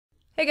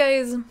Hey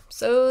guys,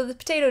 so the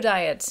potato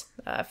diet.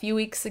 A few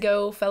weeks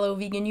ago, fellow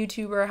vegan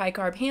YouTuber High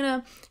Carb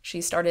Hannah, she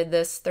started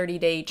this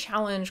 30-day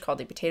challenge called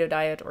the potato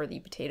diet or the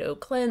potato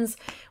cleanse,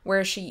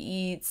 where she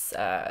eats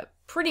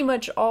pretty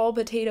much all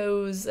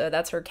potatoes.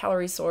 That's her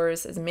calorie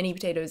source, as many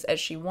potatoes as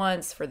she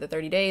wants for the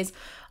 30 days,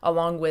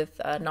 along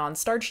with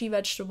non-starchy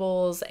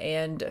vegetables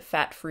and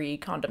fat-free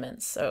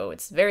condiments. So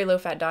it's a very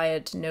low-fat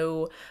diet,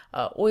 no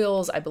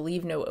oils, I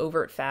believe no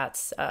overt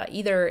fats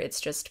either. It's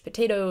just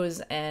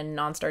potatoes and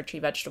non-starchy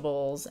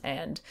vegetables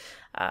and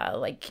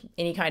like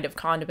any kind of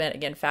condiment,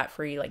 again,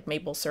 fat-free, like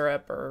maple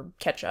syrup or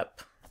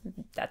ketchup.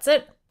 That's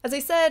it. As I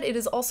said, it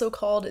is also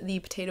called the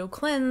potato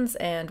cleanse,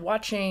 and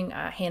watching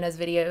Hannah's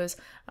videos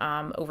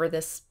over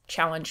this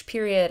challenge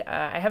period,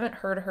 I haven't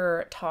heard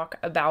her talk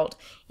about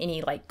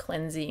any like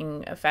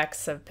cleansing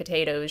effects of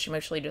potatoes. She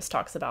mostly just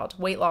talks about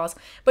weight loss,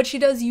 but she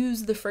does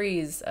use the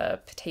phrase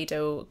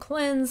potato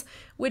cleanse,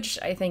 which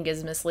I think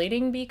is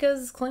misleading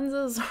because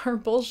cleanses are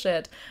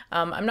bullshit.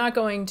 I'm not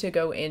going to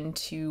go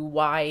into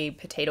why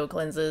potato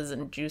cleanses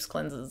and juice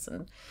cleanses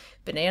and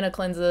banana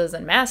cleanses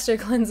and master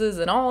cleanses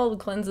and all the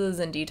cleanses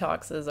and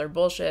detoxes are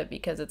bullshit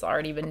because it's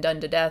already been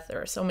done to death.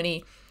 There are so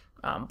many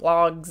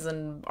blogs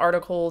and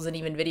articles and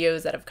even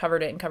videos that have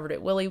covered it and covered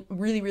it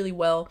really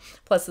well.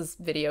 Plus this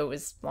video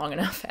is long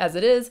enough as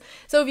it is.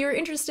 So if you're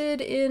interested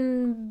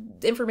in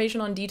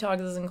information on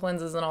detoxes and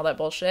cleanses and all that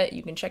bullshit,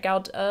 you can check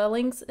out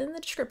links in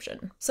the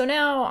description. So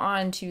now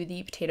on to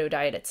the potato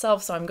diet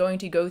itself. So I'm going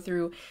to go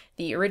through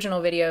the original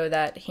video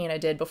that Hannah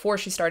did before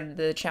she started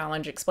the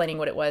challenge, explaining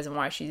what it was and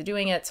why she's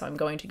doing it. So I'm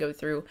going to go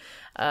through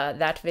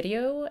that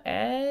video,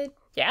 and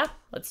yeah,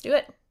 let's do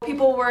it.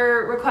 People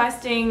were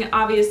requesting,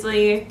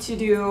 obviously, to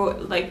do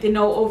like the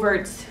no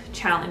overts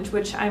challenge,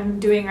 which I'm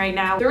doing right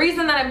now. The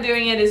reason that I'm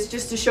doing it is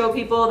just to show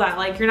people that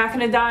like you're not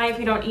gonna die if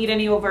you don't eat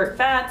any overt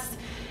fats,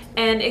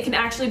 and it can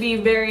actually be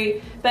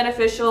very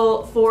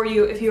beneficial for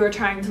you if you are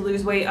trying to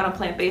lose weight on a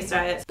plant-based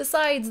diet.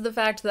 Besides the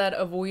fact that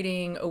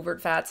avoiding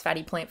overt fats,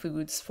 fatty plant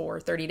foods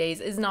for 30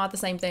 days is not the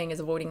same thing as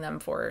avoiding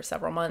them for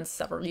several months,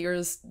 several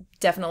years,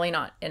 definitely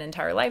not an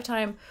entire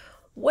lifetime,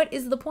 what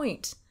is the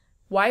point?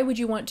 Why would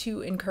you want to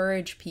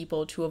encourage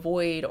people to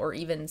avoid or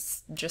even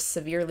just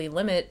severely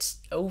limit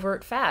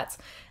overt fats?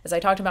 As I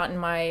talked about in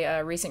my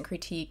recent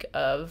critique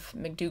of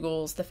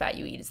McDougall's The Fat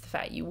You Eat is the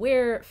Fat You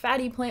Wear,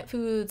 fatty plant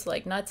foods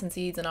like nuts and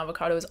seeds and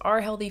avocados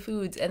are healthy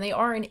foods, and they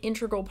are an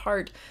integral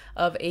part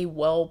of a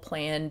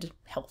well-planned,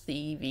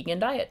 healthy vegan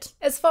diet.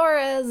 As far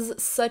as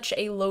such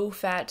a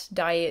low-fat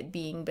diet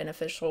being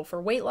beneficial for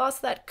weight loss,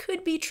 that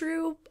could be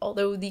true,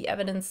 although the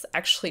evidence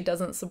actually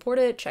doesn't support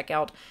it. Check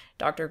out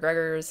Dr.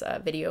 Greger's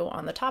video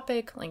on the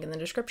topic, link in the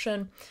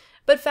description.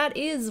 But fat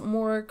is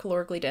more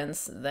calorically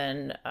dense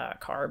than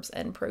carbs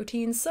and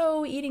proteins,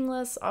 so eating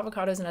less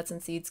avocados, nuts,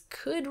 and seeds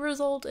could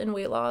result in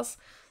weight loss,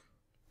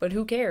 but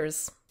who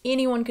cares?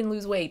 Anyone can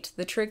lose weight.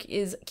 The trick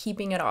is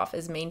keeping it off,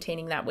 is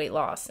maintaining that weight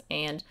loss,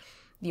 and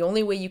the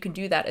only way you can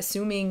do that,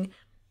 assuming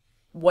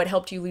what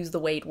helped you lose the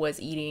weight was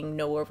eating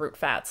no overt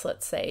fats,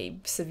 let's say,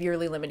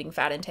 severely limiting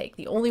fat intake.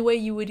 The only way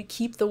you would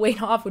keep the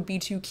weight off would be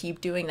to keep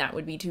doing that,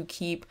 would be to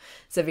keep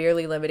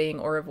severely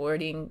limiting or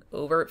avoiding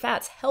overt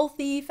fats,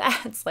 healthy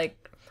fats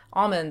like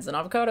almonds and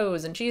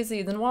avocados and chia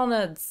seeds and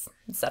walnuts,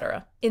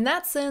 etc. In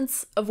that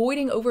sense,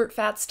 avoiding overt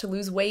fats to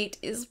lose weight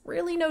is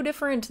really no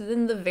different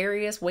than the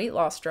various weight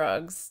loss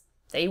drugs.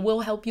 They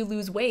will help you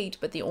lose weight,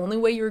 but the only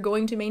way you're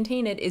going to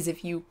maintain it is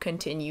if you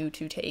continue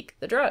to take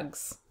the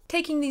drugs.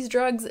 Taking these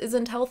drugs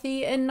isn't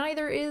healthy, and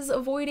neither is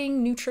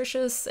avoiding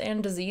nutritious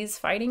and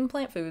disease-fighting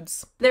plant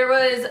foods. There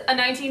was a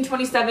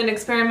 1927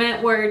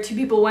 experiment where two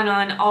people went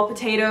on all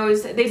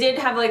potatoes. They did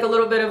have like a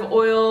little bit of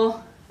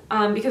oil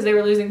because they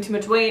were losing too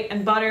much weight,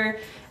 and butter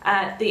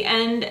at the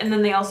end, and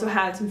then they also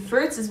had some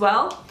fruits as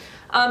well.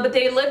 But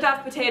they lived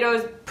off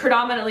potatoes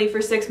predominantly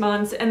for 6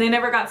 months, and they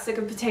never got sick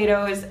of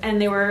potatoes,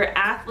 and they were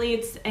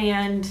athletes,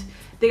 and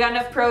they got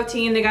enough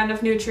protein, they got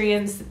enough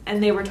nutrients,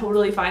 and they were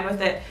totally fine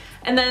with it.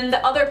 And then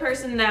the other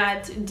person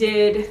that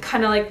did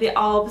kind of like the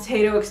all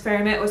potato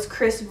experiment was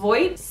Chris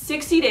Voigt.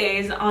 60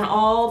 days on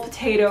all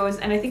potatoes,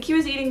 and I think he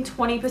was eating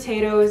 20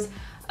 potatoes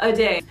a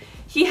day.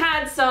 He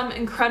had some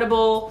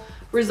incredible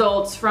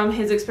results from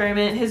his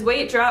experiment. His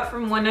weight dropped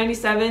from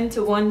 197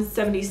 to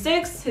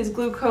 176. His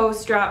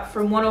glucose dropped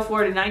from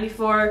 104 to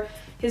 94.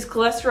 His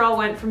cholesterol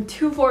went from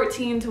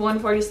 214 to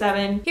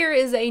 147. Here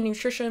is a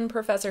nutrition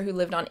professor who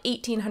lived on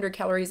 1,800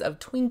 calories of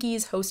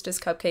Twinkies, Hostess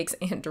cupcakes,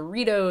 and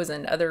Doritos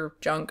and other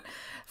junk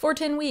for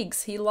 10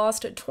 weeks. He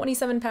lost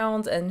 27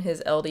 pounds and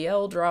his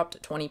LDL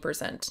dropped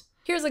 20%.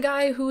 Here's a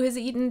guy who has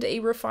eaten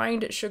a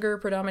refined,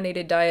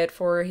 sugar-predominated diet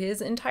for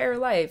his entire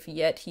life,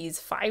 yet he's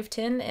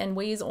 5'10" and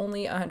weighs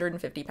only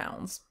 150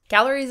 pounds.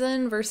 Calories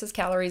in versus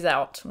calories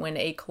out. When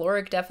a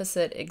caloric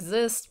deficit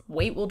exists,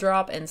 weight will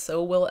drop and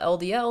so will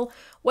LDL,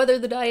 whether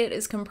the diet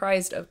is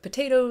comprised of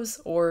potatoes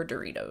or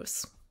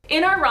Doritos.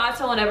 In our Raw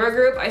Till Never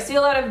group, I see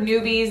a lot of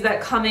newbies that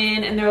come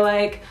in and they're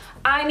like,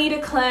 I need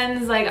a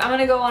cleanse, like I'm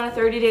gonna go on a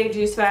 30-day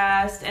juice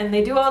fast, and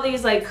they do all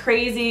these like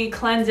crazy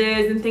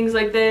cleanses and things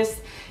like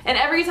this. And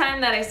every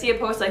time that I see a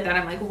post like that,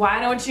 I'm like, why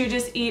don't you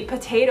just eat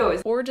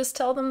potatoes? Or just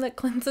tell them that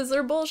cleanses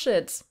are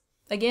bullshit.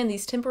 Again,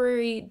 these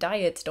temporary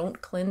diets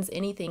don't cleanse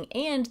anything,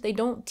 and they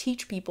don't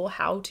teach people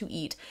how to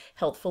eat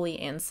healthfully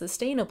and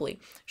sustainably.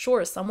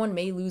 Sure, someone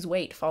may lose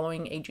weight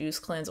following a juice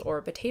cleanse or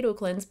a potato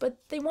cleanse, but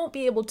they won't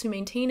be able to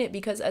maintain it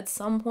because at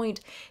some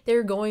point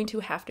they're going to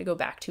have to go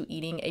back to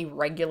eating a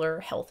regular,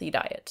 healthy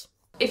diet.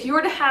 If you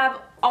were to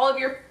have all of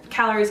your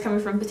calories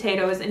coming from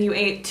potatoes and you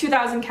ate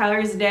 2,000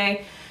 calories a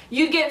day,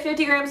 you'd get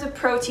 50 grams of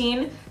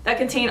protein that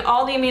contain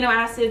all the amino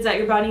acids that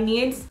your body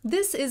needs.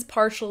 This is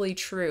partially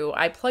true.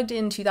 I plugged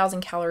in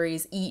 2,000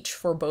 calories each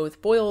for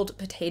both boiled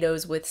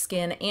potatoes with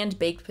skin and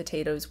baked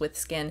potatoes with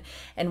skin,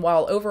 and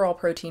while overall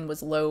protein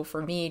was low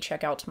for me,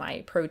 check out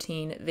my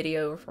protein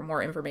video for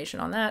more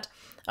information on that.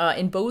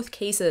 In both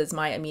cases,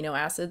 my amino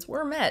acids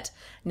were met.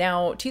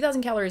 Now,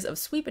 2,000 calories of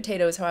sweet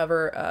potatoes,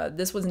 however,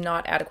 this was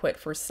not adequate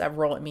for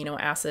several amino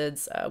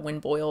acids when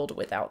boiled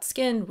without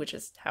skin, which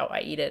is how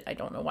I eat it. I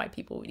don't know why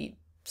people would eat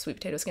sweet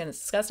potato skin, it's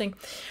disgusting.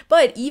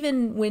 But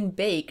even when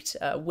baked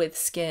with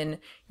skin,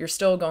 you're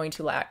still going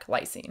to lack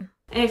lysine.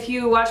 And if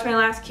you watch my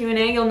last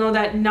Q&A, you'll know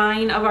that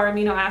 9 of our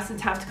amino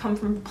acids have to come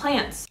from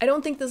plants. I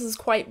don't think this is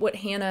quite what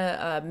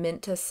Hannah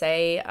meant to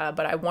say,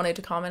 but I wanted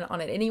to comment on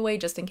it anyway,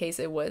 just in case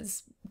it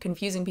was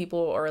confusing people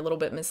or a little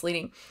bit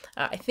misleading.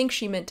 I think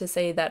she meant to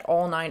say that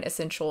all 9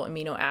 essential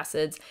amino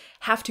acids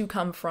have to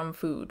come from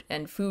food,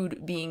 and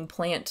food being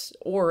plant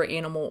or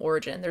animal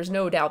origin. There's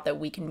no doubt that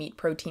we can meet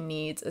protein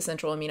needs,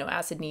 essential amino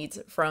acid needs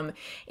from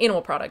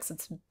animal products.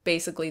 It's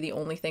basically the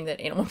only thing that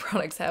animal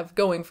products have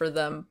going for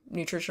them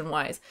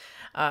nutrition-wise.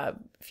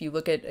 If you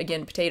look at,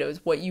 again,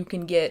 potatoes, what you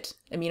can get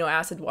amino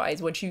acid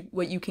wise, what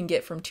you can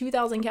get from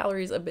 2,000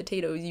 calories of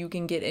potatoes, you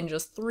can get in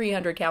just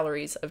 300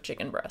 calories of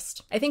chicken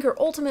breast. I think her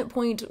ultimate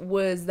point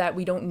was that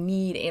we don't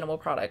need animal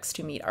products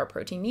to meet our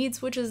protein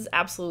needs, which is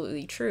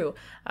absolutely true.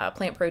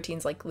 Plant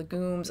proteins like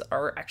legumes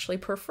are actually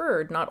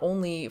preferred not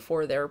only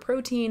for their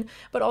protein,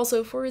 but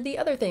also for the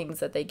other things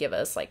that they give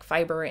us, like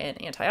fiber and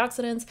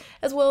antioxidants,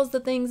 as well as the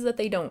things that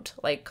they don't,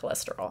 like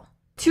cholesterol.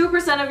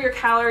 2% of your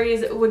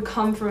calories would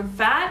come from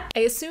fat. I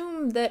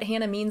assume that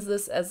Hannah means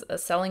this as a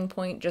selling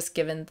point, just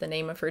given the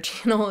name of her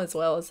channel, as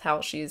well as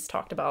how she's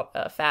talked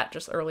about fat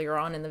just earlier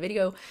on in the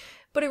video.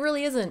 But it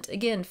really isn't.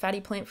 Again, fatty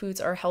plant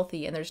foods are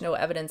healthy, and there's no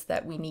evidence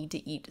that we need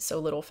to eat so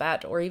little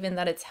fat, or even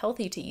that it's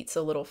healthy to eat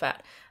so little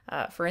fat.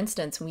 For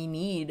instance, we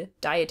need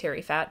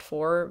dietary fat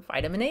for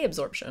vitamin A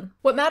absorption.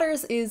 What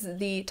matters is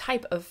the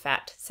type of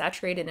fat.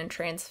 Saturated and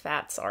trans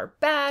fats are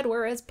bad,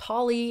 whereas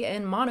poly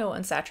and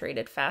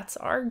monounsaturated fats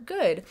are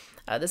good.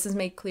 This is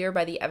made clear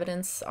by the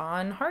evidence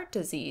on heart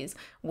disease.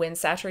 When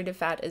saturated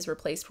fat is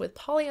replaced with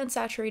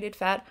polyunsaturated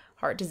fat,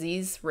 heart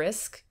disease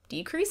risk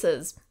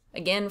decreases.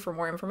 Again, for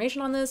more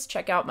information on this,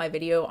 check out my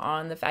video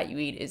on the fat you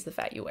eat is the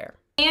fat you wear.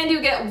 And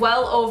you get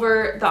well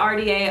over the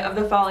RDA of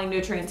the following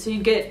nutrients. So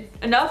you get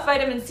enough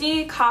vitamin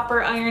C,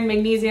 copper, iron,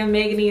 magnesium,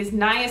 manganese,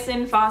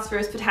 niacin,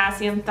 phosphorus,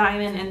 potassium,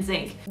 thiamine, and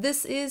zinc.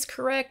 This is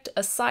correct.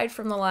 Aside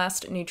from the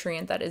last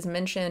nutrient that is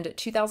mentioned,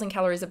 2,000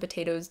 calories of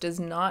potatoes does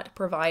not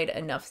provide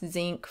enough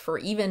zinc for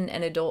even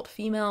an adult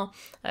female.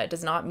 It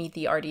does not meet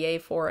the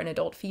RDA for an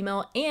adult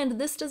female, and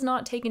this does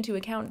not take into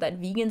account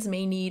that vegans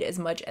may need as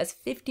much as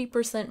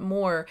 50%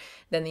 more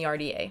than the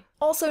RDA.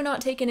 Also not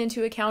taken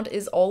into account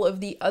is all of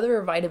the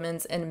other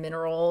vitamins and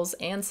minerals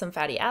and some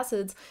fatty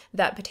acids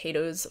that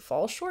potatoes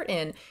fall short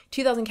in.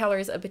 2,000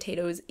 calories of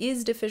potatoes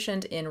is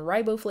deficient in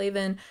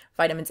riboflavin,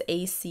 vitamins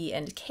A, C,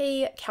 and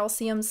K,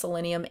 calcium,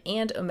 selenium,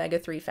 and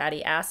omega-3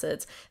 fatty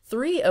acids,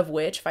 3 of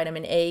which,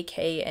 vitamin A,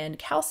 K, and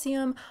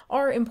calcium,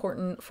 are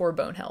important for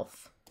bone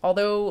health.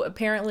 Although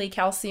apparently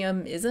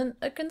calcium isn't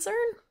a concern.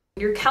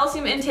 Your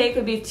calcium intake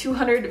would be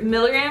 200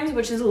 milligrams,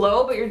 which is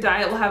low, but your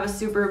diet will have a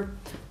super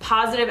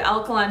positive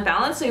alkaline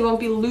balance, so you won't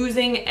be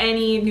losing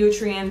any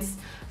nutrients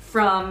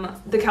from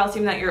the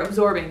calcium that you're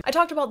absorbing. I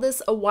talked about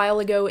this a while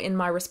ago in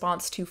my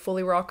response to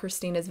Fully Raw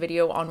Christina's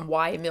video on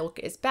why milk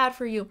is bad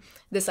for you.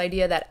 This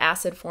idea that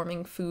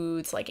acid-forming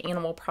foods like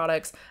animal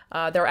products,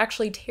 they're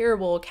actually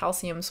terrible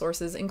calcium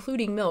sources,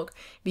 including milk,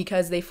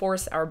 because they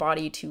force our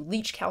body to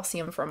leach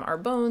calcium from our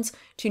bones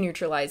to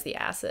neutralize the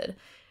acid.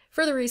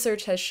 Further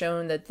research has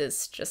shown that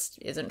this just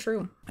isn't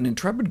true. An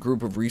intrepid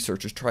group of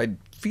researchers tried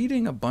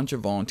feeding a bunch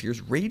of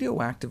volunteers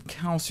radioactive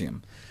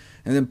calcium,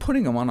 and then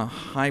putting them on a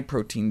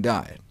high-protein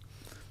diet.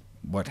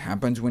 What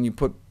happens when you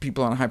put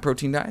people on a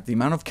high-protein diet? The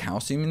amount of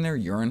calcium in their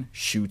urine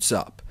shoots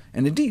up.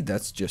 And indeed,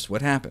 that's just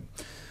what happened.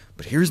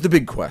 But here's the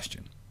big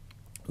question.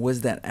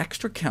 Was that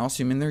extra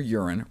calcium in their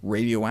urine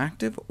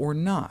radioactive or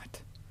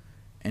not?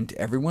 And to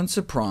everyone's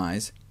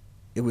surprise,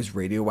 it was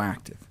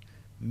radioactive,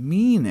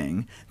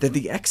 meaning that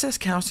the excess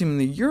calcium in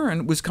the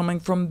urine was coming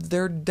from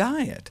their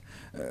diet.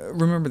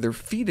 Remember, they're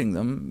feeding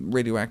them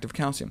radioactive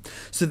calcium.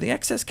 So the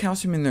excess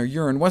calcium in their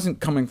urine wasn't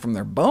coming from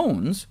their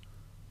bones,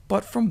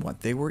 but from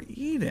what they were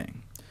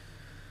eating.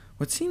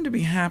 What seemed to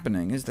be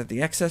happening is that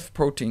the excess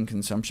protein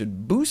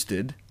consumption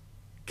boosted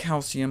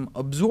calcium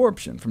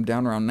absorption, from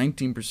down around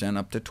 19%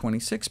 up to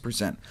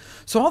 26%.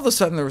 So all of a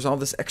sudden there was all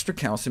this extra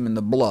calcium in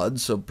the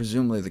blood, so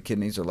presumably the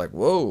kidneys are like,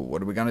 whoa,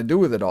 what are we going to do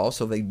with it all?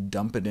 So they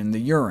dump it in the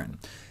urine.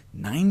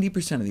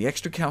 90% of the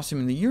extra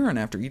calcium in the urine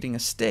after eating a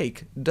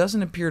steak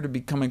doesn't appear to be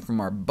coming from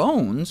our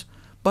bones,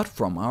 but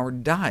from our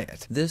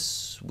diet.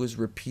 This was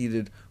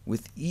repeated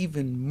with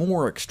even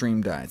more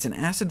extreme diets, an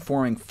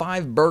acid-forming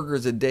 5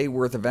 burgers a day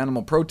worth of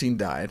animal protein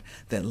diet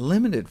that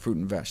limited fruit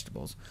and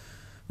vegetables,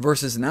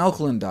 versus an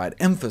alkaline diet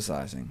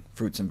emphasizing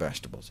fruits and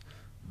vegetables.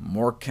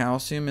 More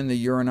calcium in the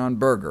urine on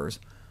burgers,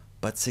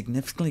 but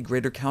significantly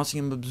greater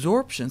calcium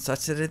absorption,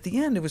 such that at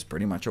the end it was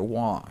pretty much a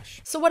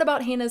wash. So what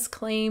about Hannah's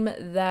claim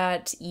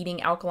that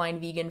eating alkaline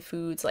vegan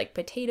foods like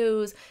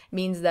potatoes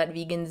means that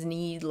vegans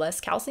need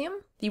less calcium?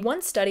 The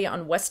one study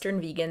on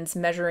Western vegans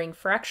measuring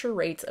fracture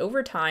rates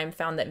over time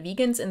found that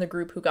vegans in the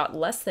group who got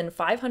less than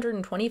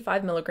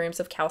 525 milligrams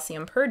of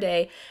calcium per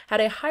day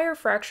had a higher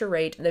fracture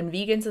rate than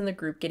vegans in the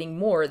group getting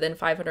more than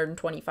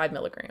 525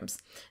 milligrams.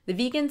 The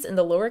vegans in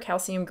the lower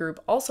calcium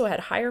group also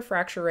had higher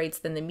fracture rates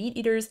than the meat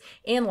eaters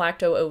and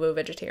lacto-ovo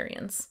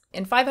vegetarians.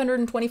 And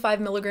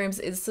 525 milligrams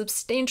is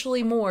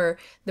substantially more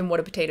than what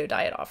a potato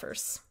diet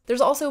offers.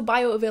 There's also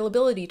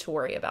bioavailability to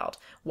worry about.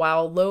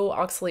 While low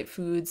oxalate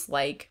foods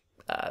like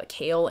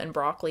kale and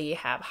broccoli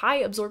have high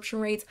absorption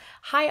rates,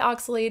 high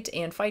oxalate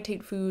and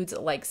phytate foods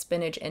like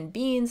spinach and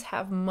beans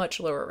have much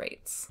lower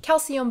rates.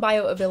 Calcium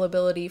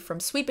bioavailability from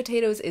sweet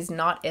potatoes is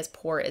not as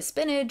poor as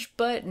spinach,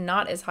 but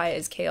not as high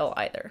as kale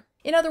either.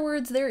 In other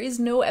words, there is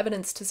no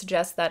evidence to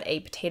suggest that a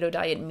potato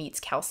diet meets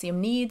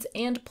calcium needs,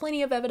 and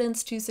plenty of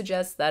evidence to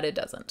suggest that it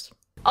doesn't.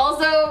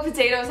 Also,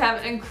 potatoes have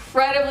an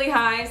incredibly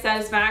high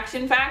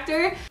satisfaction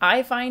factor.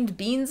 I find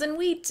beans and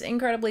wheat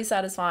incredibly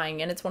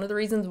satisfying, and it's one of the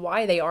reasons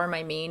why they are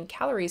my main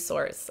calorie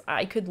source.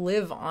 I could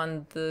live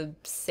on the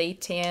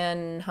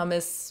seitan,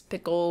 hummus,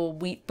 pickle,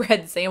 wheat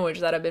bread sandwich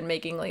that I've been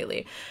making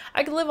lately.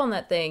 I could live on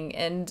that thing,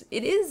 and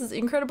it is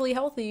incredibly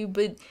healthy,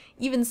 but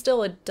even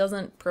still, it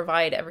doesn't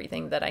provide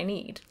everything that I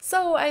need.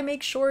 So I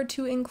make sure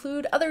to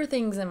include other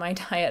things in my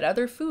diet,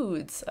 other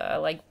foods,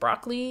 like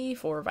broccoli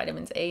for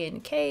vitamins A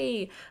and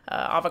K,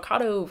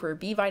 avocado for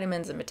B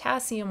vitamins and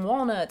potassium,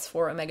 walnuts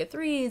for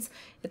omega-3s,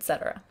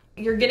 etc.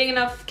 You're getting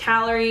enough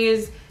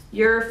calories,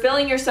 you're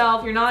filling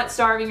yourself, you're not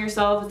starving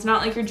yourself, it's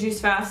not like you're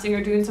juice fasting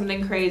or doing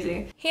something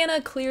crazy.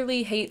 Hannah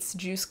clearly hates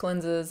juice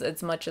cleanses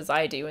as much as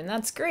I do, and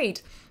that's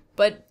great,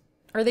 but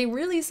are they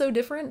really so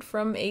different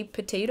from a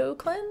potato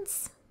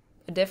cleanse?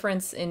 A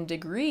difference in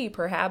degree,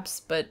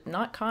 perhaps, but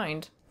not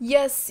kind.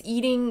 Yes,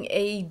 eating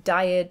a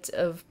diet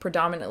of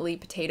predominantly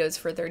potatoes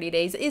for 30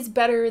 days is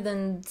better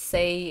than,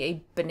 say,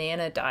 a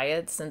banana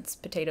diet, since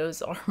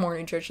potatoes are more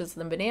nutritious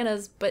than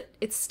bananas, but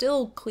it's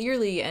still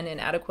clearly an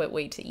inadequate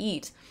way to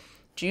eat.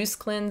 Juice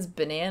cleanse,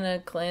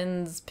 banana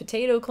cleanse,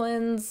 potato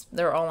cleanse,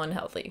 they're all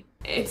unhealthy.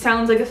 It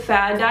sounds like a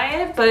fad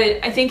diet,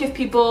 but I think if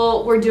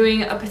people were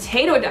doing a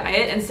potato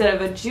diet instead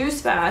of a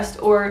juice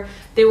fast, or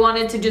they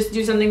wanted to just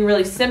do something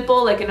really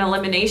simple like an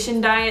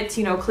elimination diet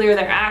to, clear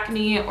their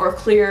acne or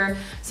clear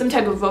some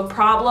type of a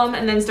problem,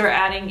 and then start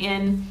adding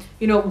in,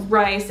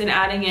 rice and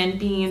adding in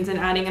beans and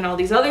adding in all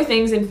these other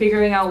things and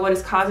figuring out what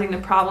is causing the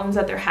problems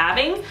that they're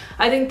having,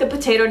 I think the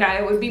potato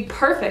diet would be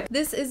perfect.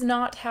 This is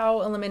not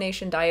how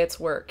elimination diets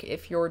work.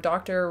 If your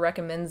doctor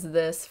recommends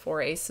this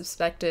for a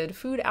suspected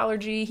food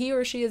allergy, he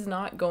or she is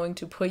not going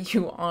to put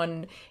you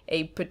on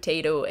a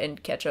potato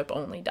and ketchup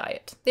only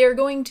diet. They are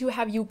going to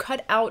have you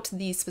cut out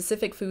the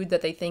specific food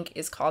that they think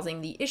is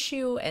causing the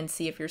issue and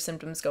see if your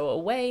symptoms go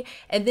away,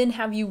 and then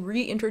have you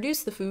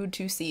reintroduce the food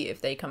to see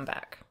if they come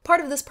back. Part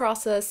of this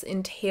process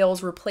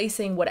entails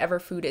replacing whatever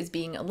food is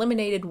being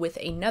eliminated with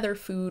another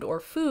food or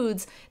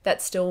foods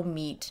that still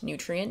meet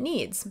nutrient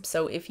needs.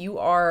 So if you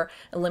are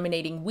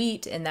eliminating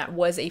wheat and that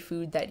was a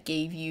food that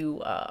gave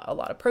you a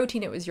lot of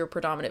protein, it was your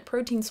predominant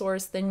protein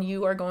source, then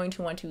you are going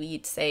to want to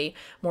eat, say,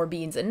 more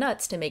beans and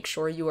nuts to make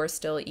sure you are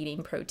still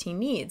eating protein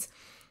needs.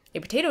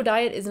 A potato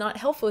diet is not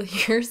helpful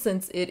here,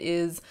 since it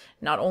is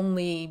not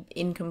only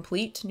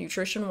incomplete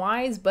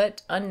nutrition-wise,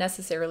 but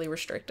unnecessarily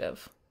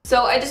restrictive.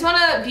 So I just want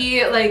to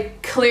be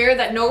clear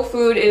that no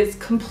food is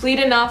complete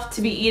enough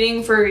to be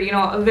eating for,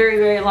 a very,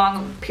 very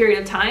long period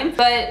of time.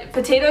 But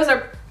potatoes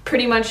are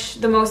pretty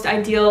much the most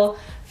ideal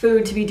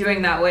food to be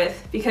doing that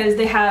with, because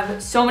they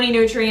have so many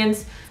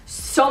nutrients,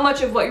 so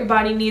much of what your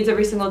body needs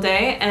every single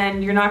day,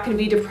 and you're not going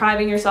to be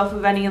depriving yourself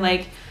of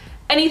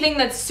anything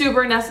that's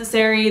super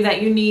necessary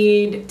that you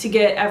need to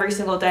get every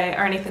single day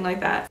or anything like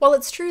that. While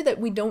it's true that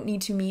we don't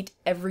need to meet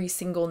every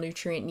single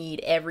nutrient need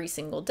every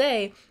single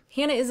day,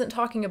 Hannah isn't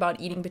talking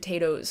about eating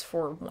potatoes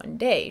for one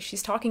day.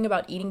 She's talking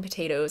about eating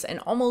potatoes, and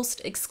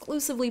almost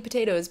exclusively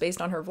potatoes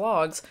based on her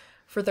vlogs,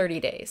 for 30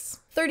 days.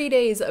 30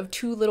 days of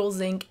too little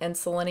zinc and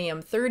selenium,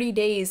 30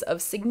 days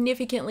of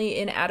significantly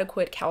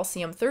inadequate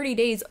calcium, 30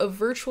 days of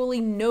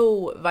virtually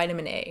no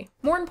vitamin A.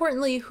 More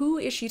importantly, who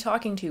is she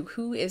talking to?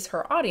 Who is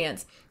her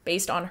audience?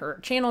 based on her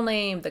channel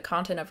name, the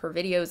content of her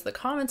videos, the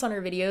comments on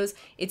her videos,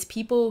 it's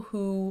people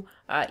who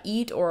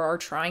eat or are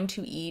trying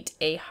to eat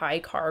a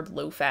high-carb,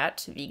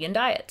 low-fat vegan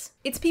diet.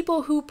 It's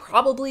people who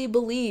probably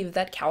believe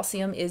that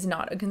calcium is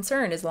not a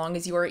concern as long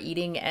as you are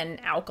eating an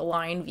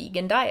alkaline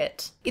vegan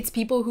diet. It's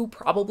people who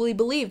probably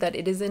believe that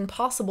it is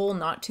impossible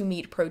not to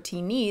meet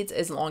protein needs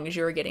as long as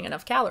you're getting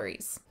enough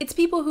calories. It's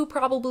people who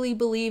probably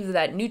believe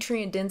that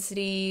nutrient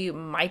density,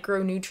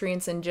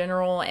 micronutrients in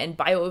general, and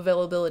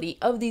bioavailability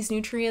of these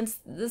nutrients,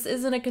 this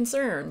isn't a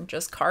concern.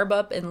 Just carb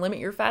up and limit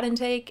your fat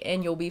intake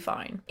and you'll be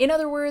fine. In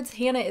other words,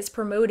 Hannah is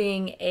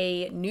promoting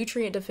a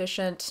nutrient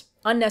deficient,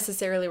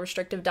 unnecessarily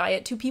restrictive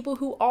diet to people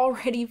who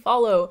already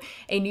follow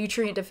a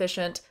nutrient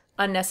deficient,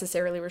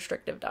 unnecessarily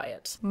restrictive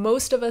diet.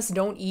 Most of us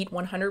don't eat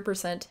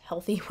 100%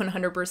 healthy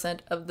 100%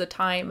 of the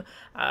time.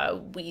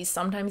 We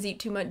sometimes eat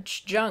too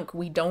much junk.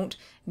 We don't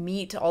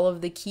meet all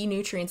of the key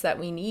nutrients that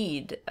we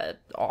need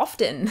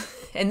often.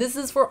 And this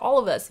is for all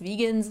of us,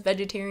 vegans,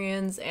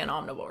 vegetarians, and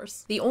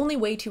omnivores. The only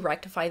way to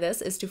rectify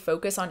this is to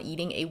focus on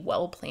eating a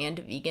well-planned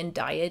vegan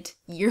diet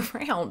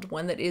year-round,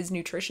 one that is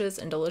nutritious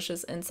and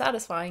delicious and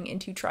satisfying, and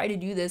to try to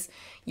do this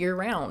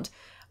year-round.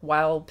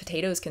 While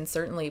potatoes can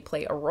certainly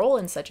play a role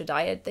in such a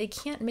diet, they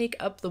can't make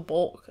up the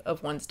bulk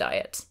of one's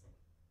diet.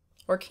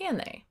 Or can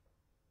they?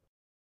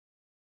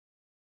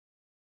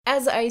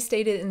 As I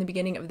stated in the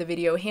beginning of the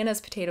video, Hannah's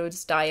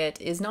potatoes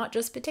diet is not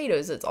just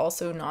potatoes, it's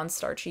also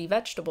non-starchy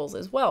vegetables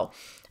as well.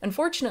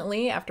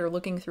 Unfortunately, after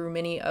looking through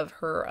many of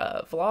her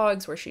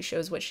vlogs where she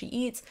shows what she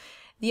eats,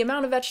 the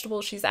amount of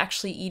vegetables she's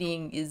actually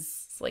eating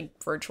is like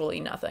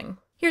virtually nothing.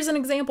 Here's an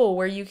example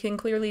where you can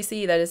clearly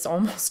see that it's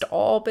almost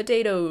all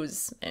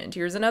potatoes. And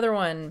here's another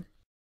one.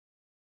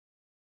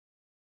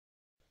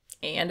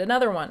 And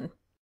another one.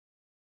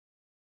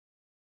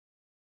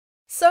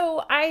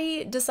 So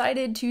I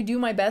decided to do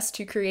my best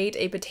to create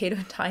a potato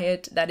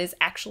diet that is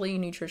actually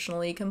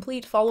nutritionally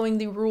complete, following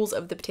the rules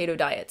of the potato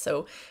diet.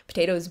 So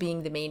potatoes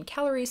being the main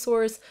calorie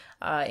source,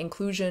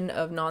 inclusion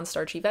of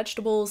non-starchy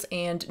vegetables,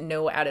 and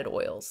no added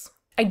oils.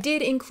 I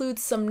did include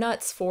some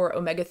nuts for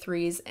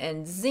omega-3s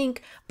and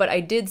zinc, but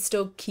I did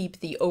still keep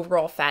the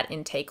overall fat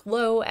intake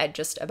low at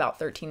just about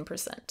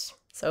 13%.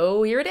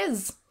 So here it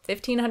is.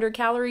 1,500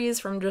 calories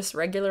from just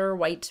regular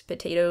white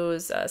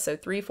potatoes, so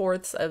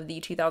 3/4 of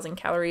the 2,000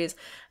 calories,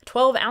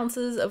 12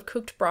 ounces of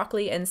cooked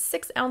broccoli, and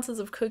 6 ounces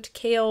of cooked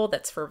kale.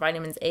 That's for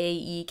vitamins A,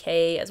 E,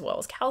 K, as well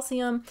as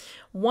calcium.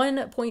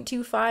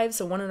 1.25,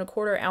 so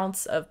 1¼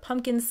 ounce of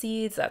pumpkin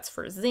seeds. That's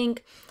for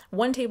zinc.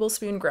 1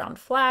 tablespoon ground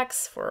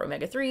flax for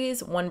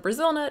omega-3s, 1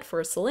 Brazil nut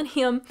for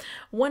selenium,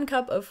 1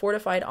 cup of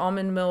fortified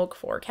almond milk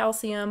for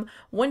calcium,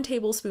 1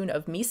 tablespoon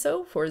of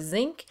miso for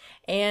zinc,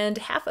 and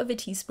 1/2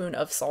 teaspoon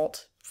of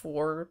salt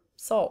for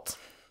salt.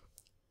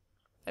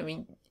 I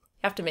mean, you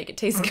have to make it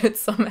taste good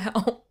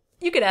somehow.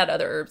 You could add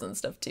other herbs and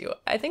stuff too.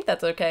 I think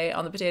that's okay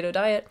on the potato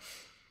diet.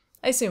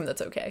 I assume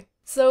that's okay.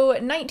 So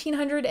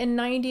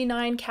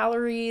 1,999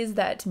 calories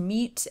that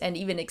meet and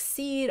even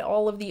exceed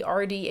all of the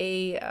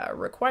RDA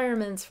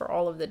requirements for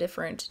all of the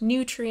different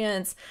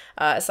nutrients,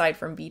 aside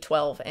from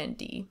B12 and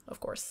D, of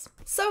course.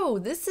 So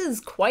this is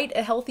quite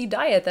a healthy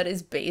diet that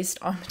is based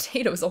on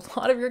potatoes. A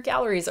lot of your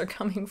calories are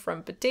coming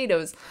from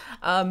potatoes.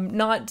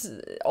 Not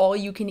all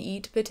you can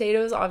eat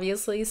potatoes,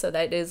 obviously, so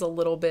that is a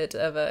little bit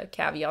of a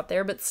caveat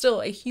there, but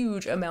still a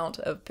huge amount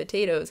of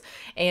potatoes.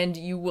 And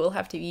you will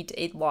have to eat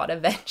a lot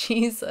of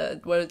veggies,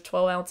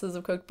 12 ounces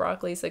of cooked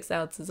broccoli, 6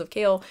 ounces of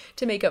kale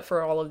to make up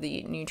for all of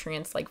the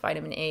nutrients like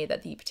vitamin A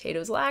that the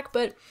potatoes lack.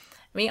 But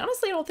I mean,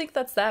 honestly, I don't think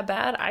that's that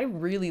bad. I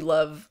really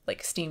love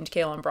like steamed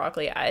kale and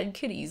broccoli. I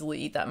could easily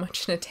eat that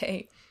much in a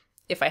day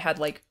if I had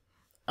like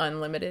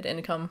unlimited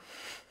income.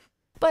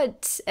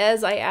 But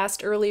as I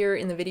asked earlier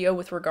in the video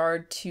with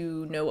regard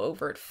to no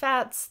overt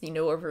fats, the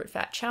no overt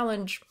fat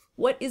challenge,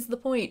 what is the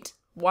point?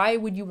 Why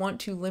would you want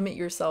to limit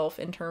yourself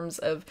in terms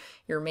of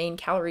your main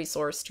calorie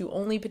source to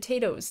only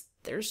potatoes?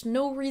 There's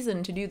no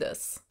reason to do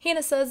this.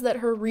 Hannah says that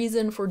her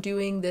reason for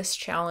doing this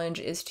challenge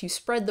is to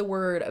spread the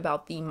word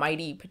about the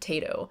mighty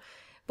potato.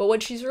 But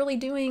what she's really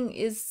doing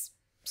is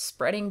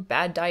spreading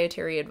bad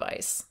dietary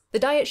advice. The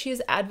diet she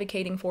is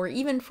advocating for,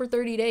 even for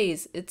 30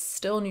 days, it's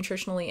still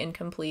nutritionally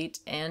incomplete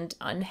and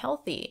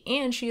unhealthy.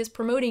 And she is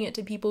promoting it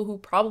to people who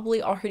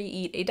probably already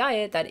eat a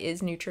diet that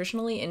is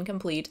nutritionally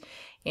incomplete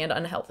and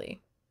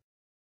unhealthy.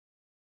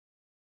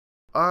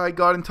 I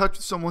got in touch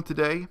with someone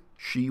today.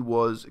 She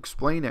was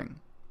explaining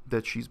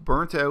that she's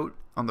burnt out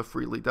on the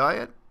Freely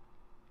diet.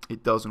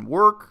 It doesn't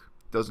work,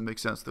 doesn't make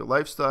sense to their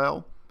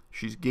lifestyle.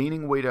 She's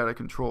gaining weight out of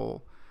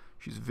control.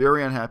 She's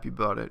very unhappy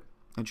about it,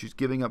 and she's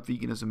giving up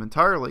veganism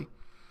entirely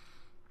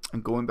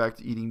and going back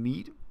to eating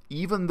meat,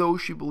 even though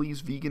she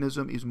believes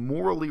veganism is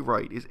morally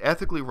right, is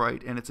ethically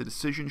right, and it's a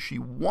decision she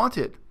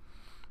wanted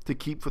to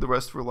keep for the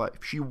rest of her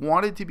life. She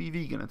wanted to be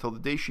vegan until the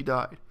day she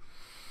died.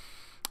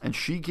 And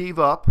she gave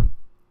up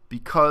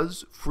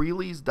because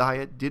Freely's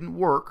diet didn't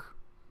work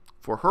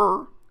for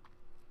her,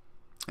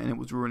 and it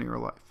was ruining her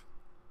life.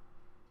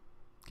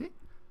 Okay?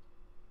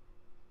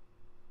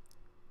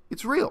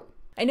 It's real.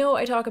 I know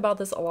I talk about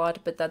this a lot,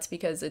 but that's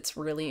because it's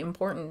really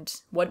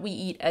important. What we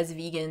eat as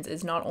vegans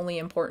is not only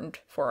important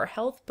for our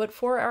health, but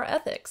for our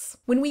ethics.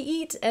 When we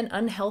eat an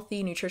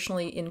unhealthy,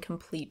 nutritionally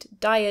incomplete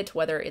diet,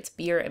 whether it's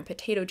beer and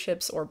potato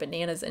chips or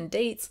bananas and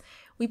dates,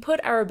 we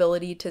put our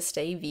ability to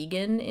stay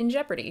vegan in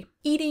jeopardy.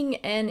 Eating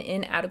an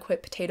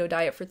inadequate potato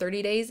diet for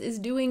 30 days is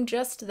doing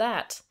just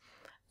that.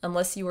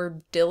 Unless you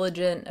are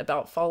diligent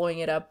about following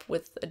it up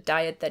with a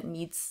diet that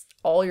meets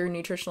all your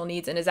nutritional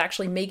needs and is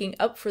actually making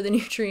up for the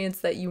nutrients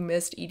that you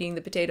missed eating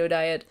the potato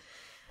diet.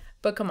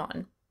 But come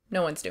on,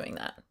 no one's doing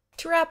that.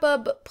 To wrap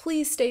up,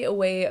 please stay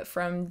away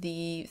from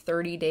the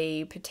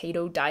 30-day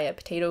potato diet,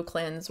 potato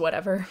cleanse,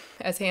 whatever,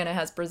 as Hannah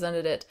has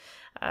presented it.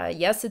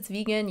 Yes, it's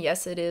vegan.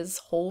 Yes, it is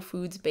whole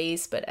foods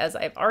based, but as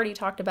I've already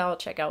talked about,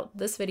 check out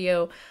this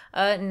video,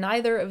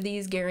 neither of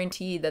these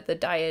guarantee that the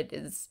diet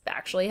is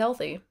actually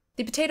healthy.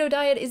 The potato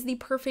diet is the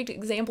perfect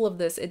example of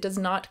this. It does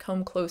not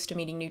come close to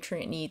meeting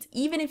nutrient needs.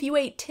 Even if you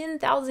ate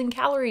 10,000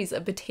 calories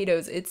of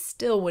potatoes, it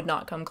still would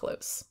not come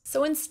close.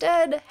 So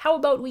instead, how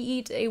about we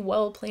eat a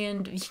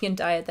well-planned vegan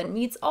diet that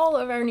meets all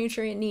of our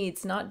nutrient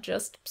needs, not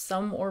just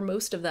some or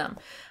most of them?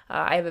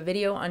 I have a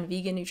video on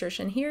vegan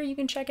nutrition here you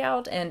can check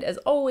out, and as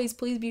always,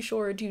 please be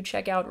sure to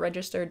check out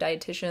registered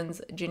dietitians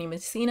Ginny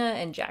Messina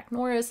and Jack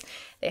Norris.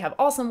 They have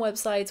awesome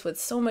websites with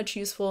so much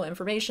useful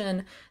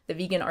information,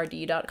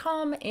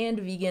 theveganrd.com and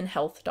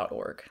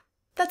veganhealth.org.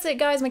 That's it,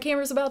 guys. My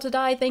camera's about to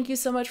die. Thank you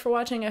so much for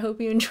watching. I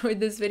hope you enjoyed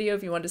this video.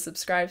 If you want to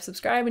subscribe,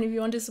 subscribe. And if you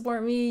want to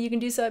support me, you can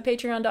do so at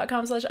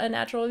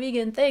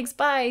patreon.com/unnaturalvegan. Thanks.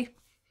 Bye.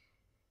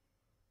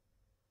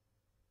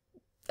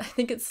 I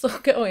think it's still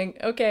going.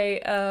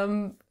 Okay.